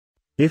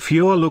If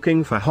you're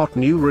looking for hot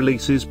new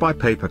releases by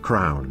Paper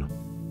Crown,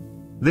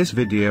 this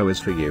video is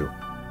for you.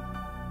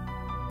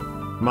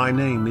 My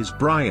name is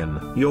Brian,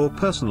 your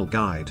personal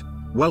guide.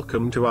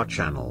 Welcome to our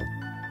channel.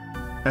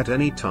 At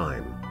any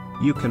time,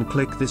 you can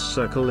click this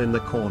circle in the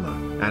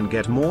corner and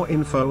get more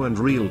info and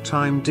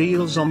real-time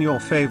deals on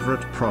your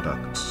favorite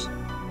products.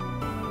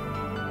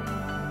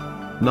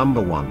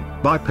 Number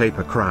 1, by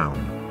Paper Crown.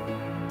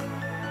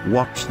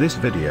 Watch this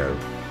video.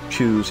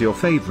 Choose your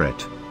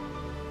favorite.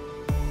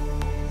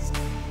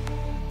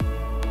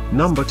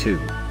 Number 2,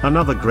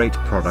 another great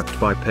product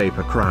by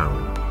Paper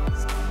Crown.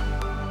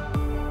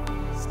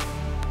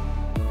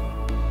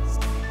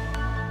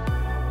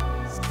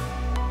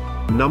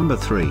 Number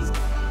 3.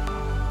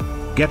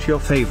 Get your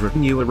favorite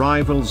new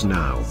arrivals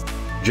now.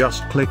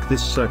 Just click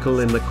this circle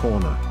in the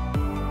corner.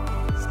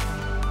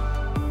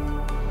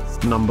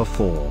 Number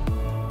 4.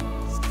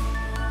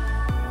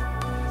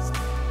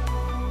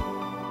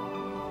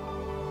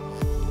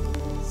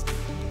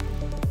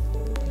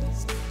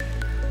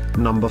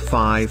 Number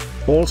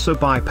 5, also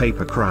by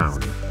Paper Crown.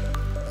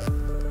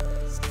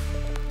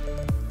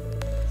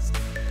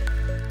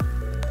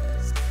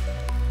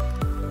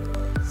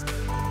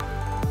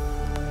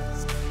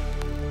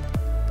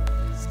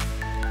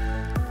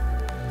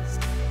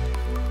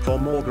 For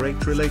more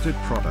great related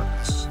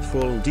products,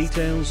 full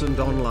details and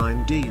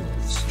online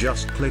deals,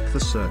 just click the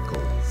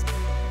circle.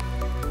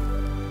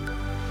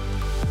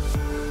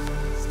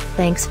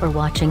 Thanks for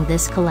watching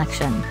this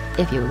collection.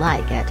 If you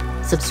like it,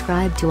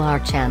 subscribe to our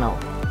channel.